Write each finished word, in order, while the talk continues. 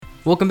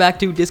Welcome back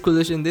to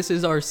Disquisition. This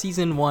is our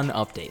Season 1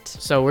 update.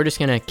 So we're just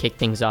going to kick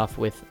things off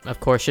with, of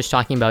course, just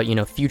talking about,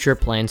 future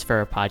plans for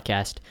our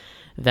podcast.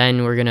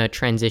 Then we're going to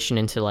transition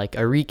into like a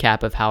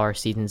recap of how our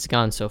season's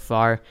gone so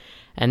far.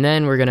 And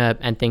then we're going to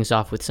end things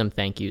off with some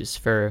thank yous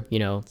for,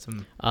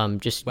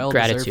 just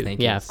gratitude.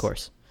 Thank Yeah, yous. of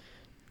course.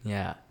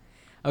 Yeah.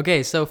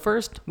 Okay, so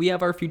first we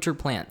have our future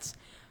plans.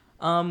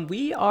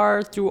 We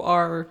are through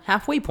our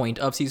halfway point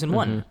of Season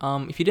 1.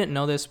 If you didn't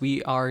know this,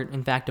 we are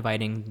in fact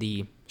dividing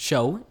the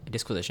show,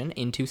 Disquisition,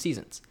 into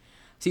seasons.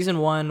 Season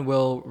 1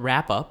 will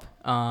wrap up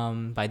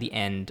by the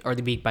end, or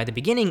by the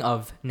beginning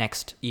of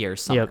next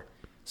year's summer. Yep.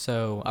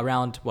 So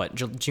around,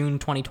 June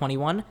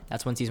 2021?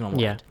 That's when Season 1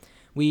 will Yeah. end.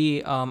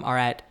 We are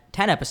at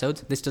 10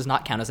 episodes. This does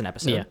not count as an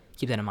episode. Yeah.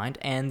 Keep that in mind.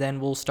 And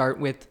then we'll start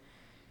with,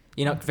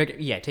 take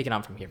it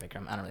on from here,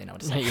 Vikram. I don't really know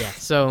what to say. Yeah.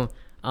 So,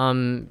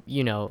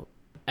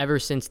 ever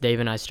since Dave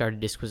and I started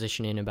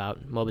Disquisition in about,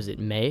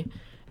 May?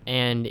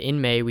 And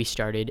in May we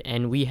started,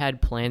 and we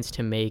had plans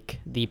to make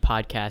the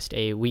podcast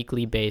a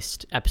weekly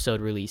based episode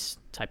release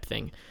type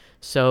thing.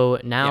 So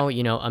now,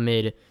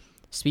 amid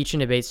speech and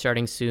debate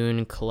starting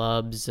soon,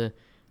 clubs,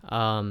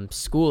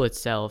 school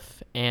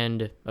itself,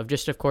 and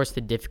of course,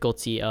 the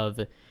difficulty of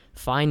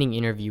finding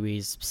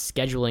interviewees,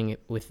 scheduling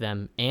with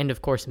them, and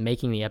of course,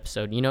 making the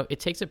episode, it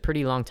takes a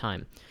pretty long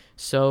time.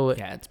 So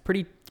Yeah, it's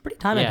pretty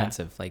time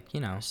intensive.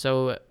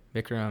 So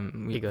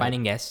Vikram, go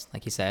finding guests,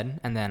 like you said,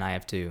 and then I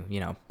have to,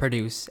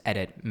 produce,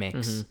 edit,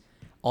 mix,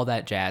 all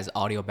that jazz,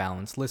 audio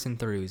balance, listen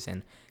throughs,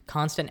 and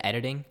constant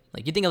editing.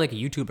 Like you think of like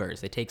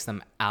YouTubers, it takes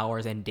them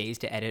hours and days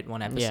to edit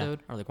one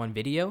episode or like one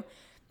video.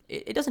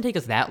 It doesn't take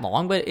us that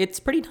long, but it's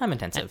pretty time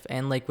intensive.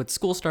 And like with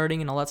school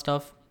starting and all that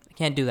stuff, I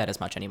can't do that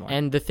as much anymore.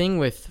 And the thing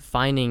with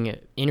finding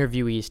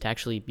interviewees to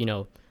actually,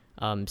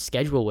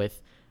 schedule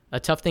with, a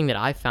tough thing that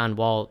I found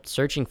while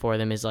searching for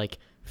them is like,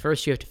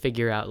 first you have to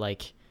figure out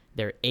like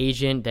their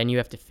agent, then you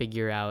have to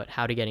figure out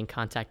how to get in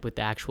contact with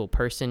the actual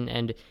person.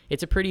 And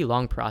it's a pretty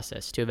long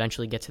process to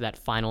eventually get to that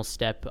final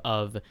step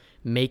of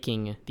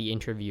making the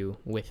interview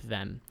with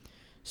them.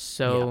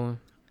 So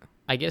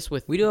I guess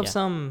we do have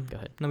some, go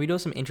ahead. No, we do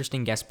have some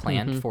interesting guests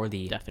planned for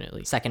the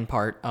Definitely. second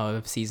part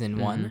of Season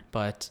 1,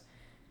 but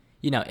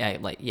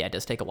it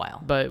does take a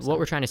while. But what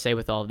we're trying to say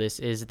with all of this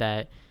is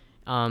that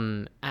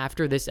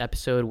after this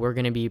episode, we're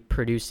going to be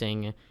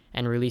producing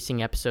and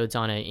releasing episodes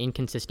on an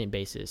inconsistent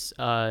basis.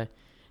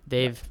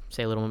 Dave,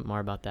 say a little bit more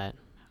about that.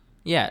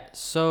 Yeah,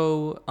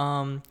 so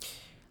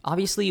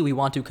obviously we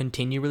want to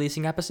continue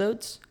releasing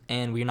episodes,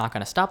 and we're not going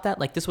to stop that.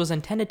 Like this was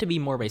intended to be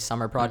more of a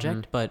summer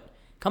project, but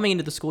coming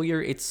into the school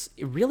year, it's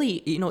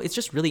really, it's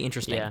just really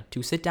interesting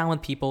to sit down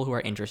with people who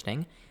are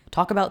interesting,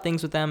 talk about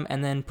things with them,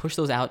 and then push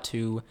those out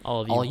to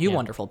all of you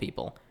wonderful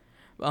people.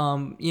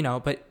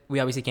 But we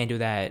obviously can't do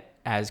that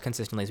as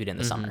consistently as we did in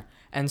the summer.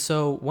 And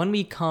so when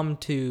we come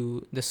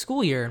to the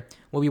school year,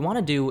 what we want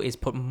to do is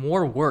put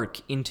more work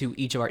into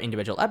each of our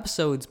individual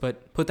episodes,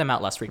 but put them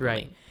out less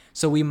frequently. Right.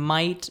 So we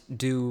might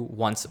do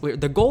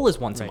the goal is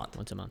once a month.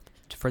 Once a month.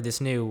 For the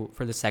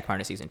second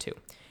part of Season 2.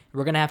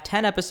 We're going to have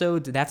 10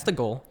 episodes. That's the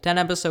goal. 10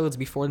 episodes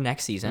before the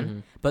next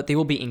season, but they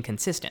will be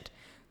inconsistent.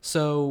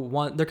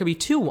 So there could be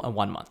 2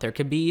 1 month. There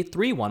could be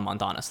 3 1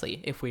 month, honestly,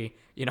 if we,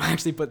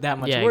 actually put that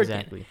much work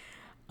exactly. in.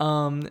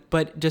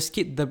 But just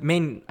keep the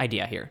main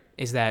idea here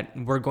is that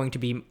we're going to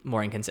be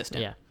more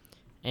inconsistent. Yeah.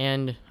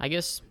 And I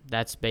guess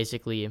that's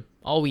basically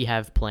all we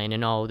have planned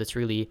and all that's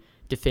really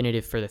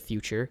definitive for the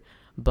future.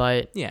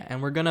 But yeah,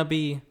 and we're going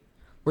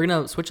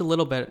to switch a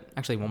little bit.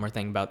 Actually, one more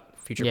thing about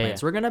future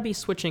plans. Yeah. We're going to be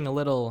switching a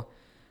little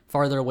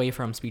farther away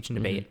from speech and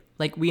debate.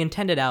 Like we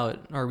started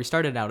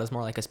out as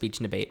more like a speech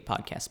and debate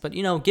podcast. But,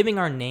 given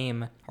our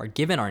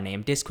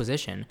name,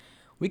 Disquisition,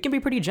 we can be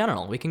pretty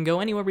general. We can go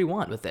anywhere we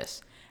want with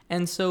this.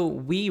 And so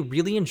we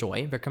really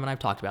enjoy, Vikram and I have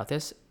talked about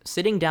this,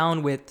 sitting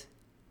down with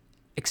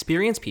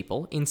experienced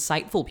people,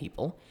 insightful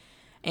people,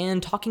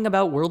 and talking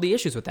about worldly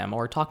issues with them,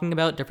 or talking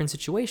about different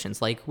situations.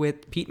 Like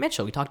with Pete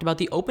Mitchell, we talked about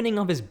the opening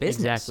of his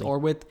business. Exactly. Or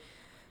with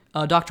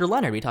Dr.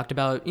 Leonard, we talked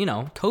about,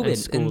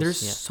 COVID. And there's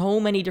so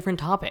many different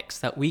topics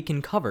that we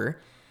can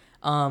cover.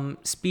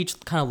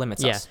 Speech kind of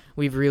limits us. Yeah,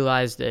 we've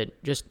realized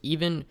that just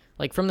even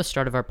like from the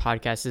start of our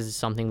podcast, this is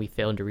something we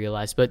failed to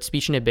realize, but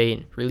speech and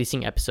debate,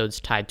 releasing episodes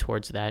tied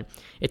towards that,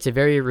 it's a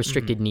very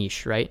restricted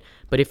niche, right?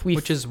 But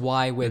which is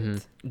why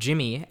with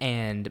Jimmy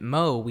and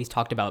Mo, we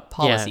talked about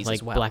policies like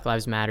as well. Black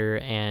Lives Matter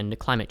and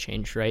climate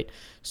change, right?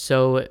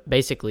 So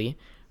basically,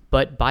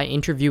 but by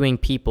interviewing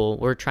people,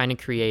 we're trying to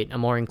create a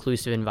more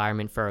inclusive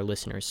environment for our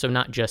listeners. So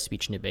not just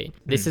speech and debate.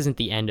 This isn't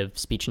the end of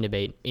speech and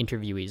debate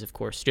interviewees, of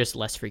course, just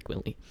less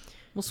frequently.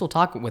 We'll still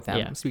talk with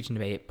them, speech and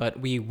debate, but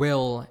we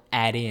will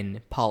add in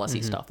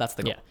policy stuff. That's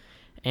the goal.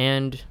 Yeah.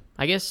 And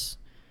I guess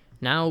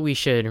now we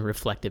should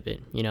reflect a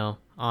bit,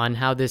 on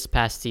how this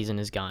past season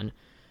has gone.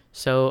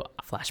 So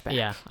Flashback.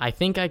 Yeah, I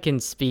think I can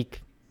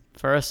speak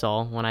for us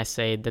all when I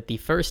say that the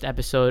first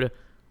episode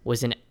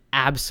was an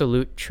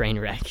absolute train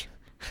wreck.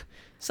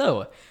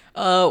 So,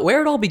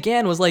 where it all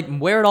began was like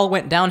where it all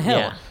went downhill.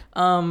 Yeah.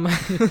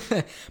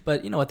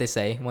 But you know what they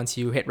say: once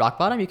you hit rock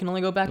bottom, you can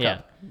only go back Yeah,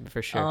 up.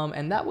 for sure.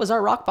 And that was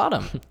our rock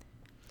bottom.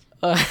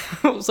 uh,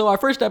 so our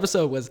first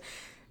episode was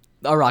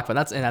a rock bottom.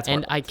 That's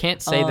And I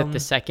can't say that the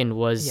second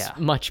was yeah.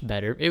 much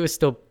better. It was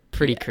still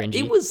pretty cringy.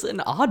 It was an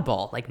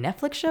oddball, like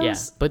Netflix shows. Yeah,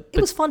 but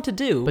it was fun to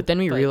do. But then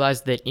we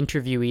realized that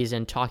interviewees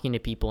and talking to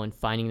people and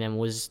finding them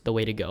was the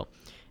way to go.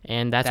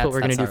 And that's what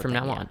we're going to do from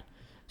now on.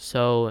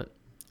 So,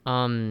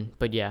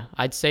 but yeah,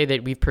 I'd say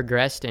that we've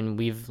progressed and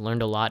we've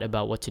learned a lot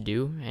about what to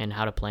do and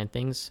how to plan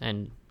things.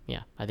 And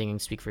yeah, I think I can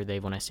speak for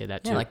Dave when I say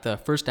that too. Yeah, like the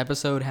first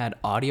episode had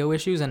audio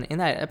issues. And in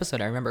that episode,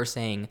 I remember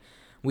saying,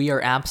 we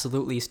are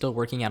absolutely still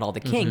working out all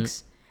the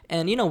kinks.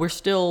 And, you know, we're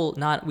still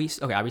not,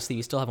 obviously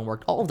we still haven't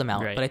worked all of them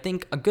out. Right. But I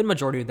think a good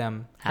majority of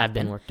them have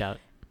been worked out.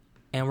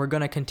 And we're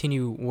going to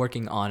continue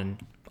working on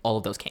all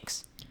of those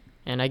kinks.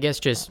 And I guess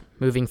just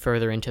moving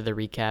further into the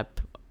recap,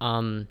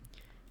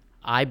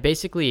 I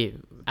basically,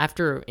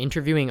 after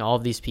interviewing all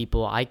of these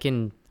people, I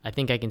think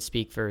I can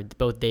speak for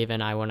both Dave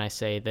and I when I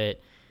say that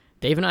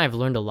Dave and I have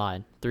learned a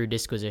lot through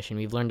Disquisition.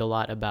 We've learned a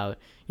lot about,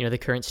 you know, the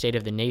current state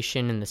of the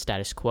nation and the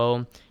status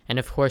quo, and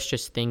of course,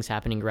 just things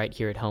happening right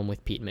here at home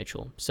with Pete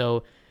Mitchell.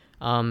 So,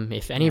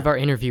 if any of our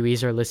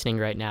interviewees are listening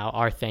right now,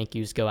 our thank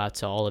yous go out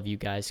to all of you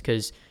guys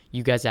because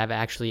you guys have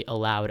actually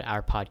allowed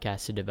our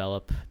podcast to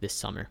develop this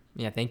summer.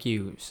 Yeah, thank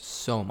you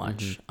so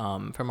much.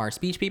 From our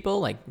speech people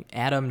like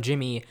Adam,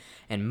 Jimmy,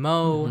 and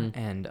Mo,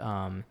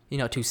 and you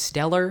know, to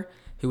Stellar,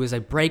 who is a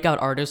breakout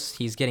artist.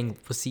 He's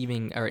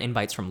receiving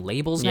invites from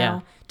labels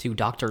now. To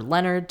Dr.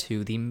 Leonard,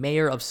 to the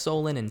mayor of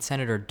Solon and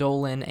Senator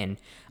Dolan, and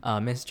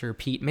Mr.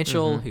 Pete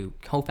Mitchell, who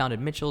co-founded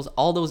Mitchell's.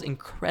 All those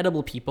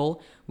incredible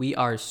people. We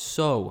are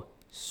so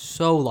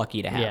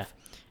lucky to have. Yeah,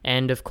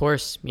 and of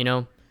course, you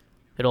know,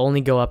 it'll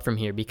only go up from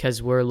here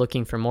because we're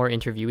looking for more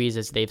interviewees,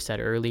 as Dave said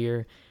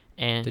earlier,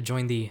 and to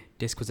join the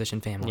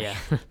Disquisition family.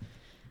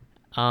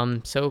 Yeah.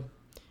 So,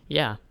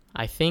 yeah,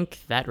 I think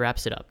that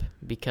wraps it up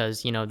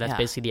because, you know, that's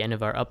basically the end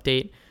of our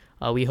update.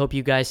 We hope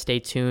you guys stay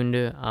tuned.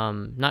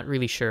 Not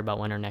really sure about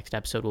when our next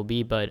episode will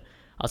be, but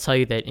I'll tell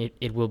you that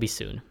it will be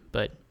soon.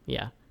 But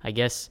yeah, I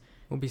guess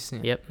we'll be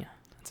soon. Yep. Yeah,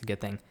 that's a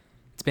good thing.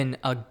 It's been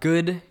a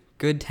good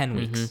 10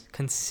 weeks,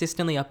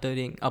 consistently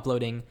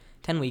uploading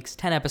 10 weeks,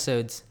 10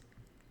 episodes.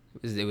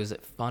 It was a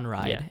fun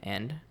ride,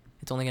 and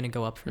it's only going to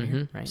go up from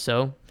here, right?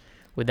 So,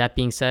 with that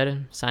being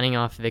said, signing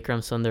off, Vikram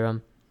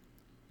Sundaram.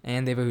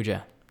 And Deva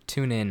Ahuja.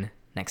 Tune in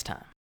next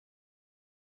time.